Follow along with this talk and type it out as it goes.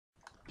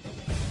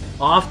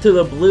Off to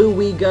the blue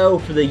we go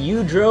for the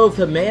U Drove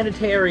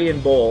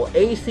Humanitarian Bowl.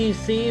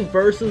 ACC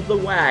versus the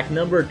WAC.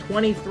 Number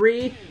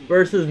 23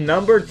 versus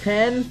number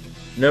 10.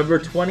 Number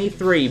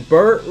 23,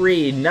 Burt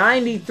Reed,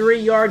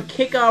 93-yard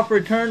kickoff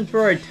return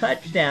for a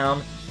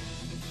touchdown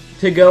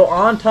to go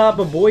on top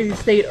of Boise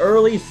State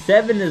early,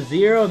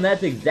 7-0, and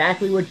that's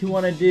exactly what you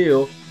want to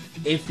do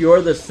if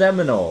you're the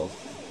Seminoles.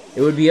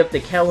 It would be up to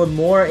Kellen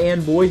Moore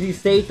and Boise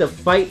State to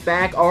fight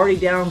back, already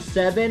down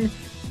 7,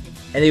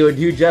 and they would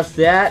do just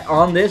that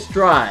on this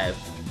drive.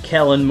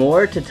 Kellen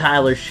Moore to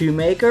Tyler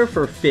Shoemaker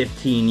for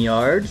 15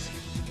 yards.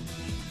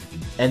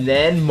 And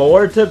then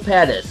Moore to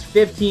Pettis,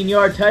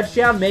 15-yard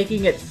touchdown,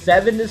 making it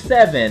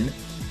 7-7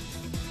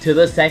 to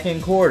the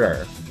second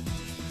quarter.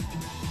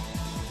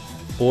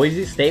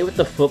 Boise State with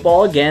the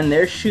football again.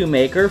 There's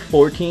Shoemaker,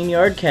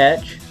 14-yard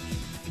catch.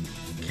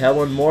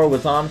 Kellen Moore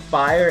was on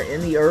fire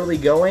in the early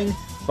going,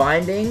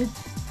 finding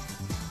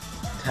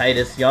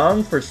Titus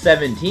Young for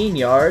 17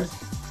 yards.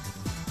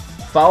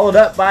 Followed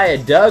up by a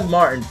Doug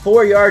Martin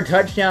 4-yard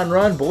touchdown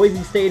run.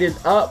 Boise State is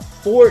up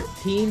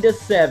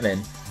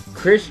 14-7.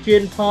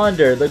 Christian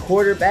Ponder, the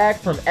quarterback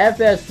from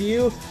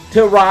FSU,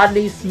 to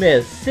Rodney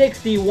Smith,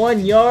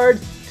 61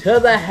 yards to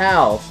the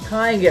house,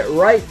 tying it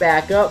right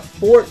back up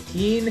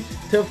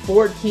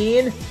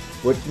 14-14,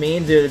 which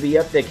means it would be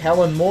up to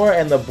Kellen Moore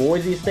and the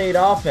Boise State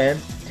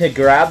offense to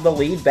grab the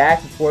lead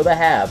back before the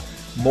half.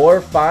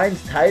 Moore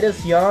finds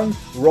Titus Young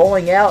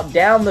rolling out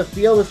down the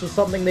field. This is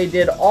something they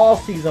did all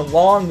season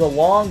long. The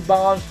long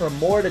bombs from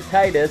Moore to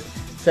Titus,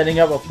 setting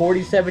up a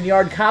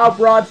 47-yard Kyle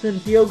Brodson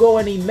field goal,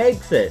 and he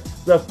makes it.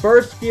 The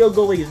first field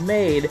goal he's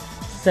made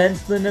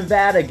since the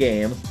Nevada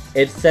game.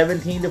 It's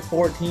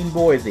 17-14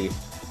 Boise.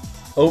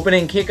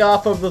 Opening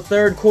kickoff of the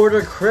third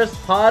quarter, Chris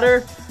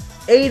Potter,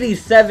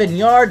 87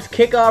 yards,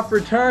 kickoff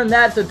return.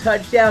 That's a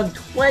touchdown,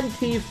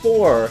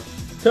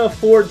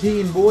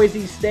 24-14.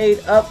 Boise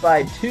State up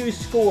by 2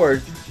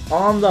 scores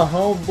on the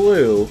home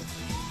blue.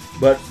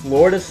 But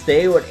Florida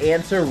State would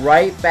answer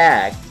right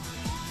back.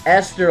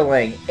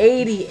 Esterling,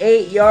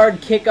 88-yard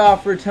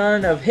kickoff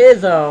return of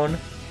his own,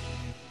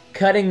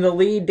 cutting the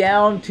lead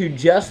down to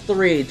just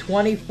 3,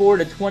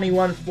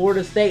 24-21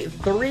 Florida State.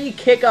 3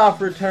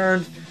 kickoff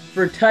returns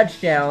for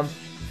touchdowns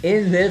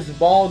in this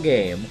ball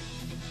game.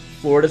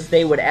 Florida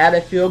State would add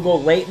a field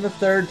goal late in the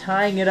third,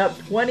 tying it up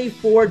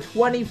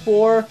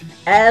 24-24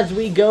 as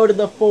we go to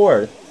the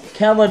fourth.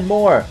 Kellen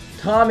Moore,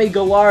 Tommy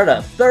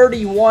Gallarda,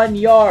 31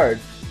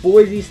 yards.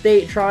 Boise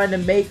State trying to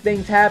make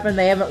things happen.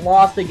 They haven't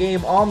lost a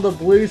game on the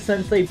Blues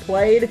since they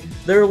played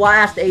their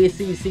last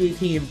ACC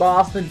team,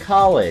 Boston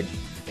College.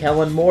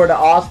 Kellen Moore to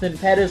Austin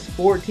Pettis,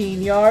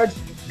 14 yards.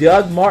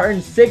 Doug Martin,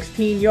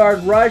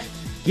 16-yard rush,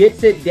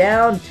 gets it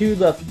down to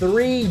the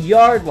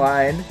 3-yard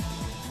line.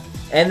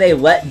 And they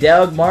let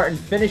Doug Martin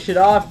finish it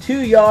off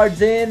 2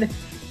 yards in.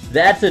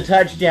 That's a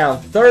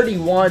touchdown,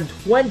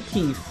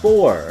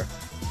 31-24.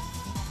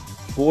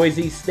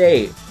 Boise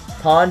State.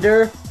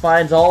 Ponder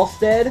finds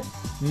Alstead,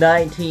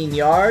 19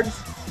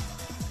 yards.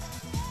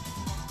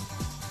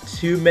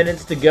 2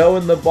 minutes to go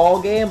in the ball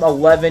game,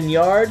 11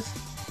 yards.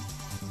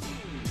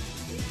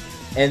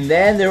 And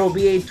then there will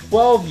be a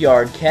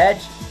 12-yard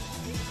catch.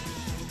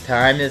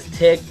 Time is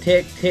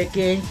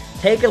ticking.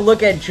 Take a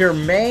look at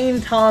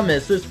Jermaine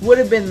Thomas. This would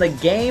have been the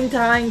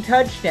game-tying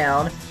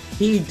touchdown.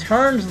 He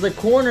turns the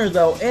corner,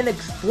 though,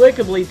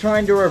 inexplicably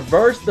trying to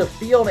reverse the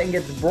field and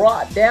gets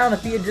brought down.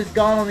 If he had just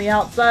gone on the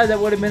outside, that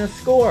would have been a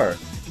score.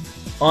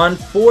 On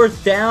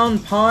fourth down,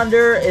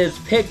 Ponder is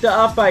picked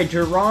up by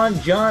Jerron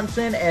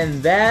Johnson,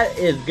 and that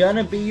is going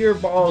to be your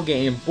ball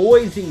game.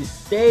 Boise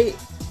State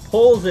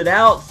pulls it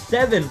out,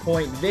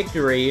 7-point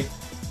victory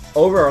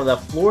over the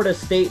Florida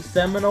State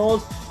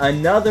Seminoles.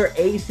 Another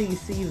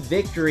ACC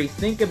victory.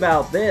 Think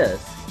about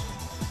this.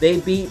 They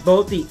beat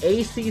both the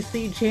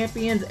ACC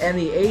champions and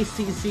the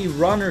ACC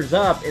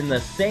runners-up in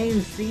the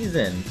same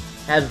season,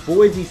 as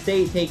Boise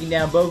State taking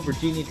down both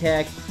Virginia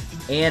Tech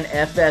and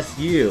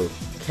FSU.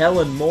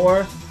 Kellen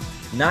Moore,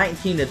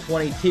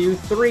 19-22,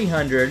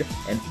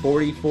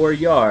 344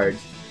 yards.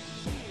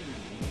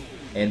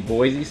 And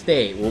Boise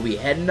State will be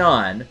heading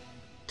on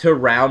to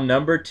round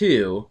number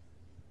 2,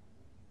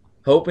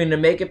 hoping to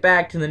make it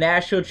back to the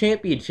national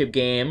championship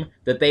game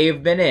that they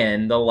have been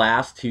in the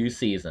last 2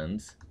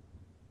 seasons.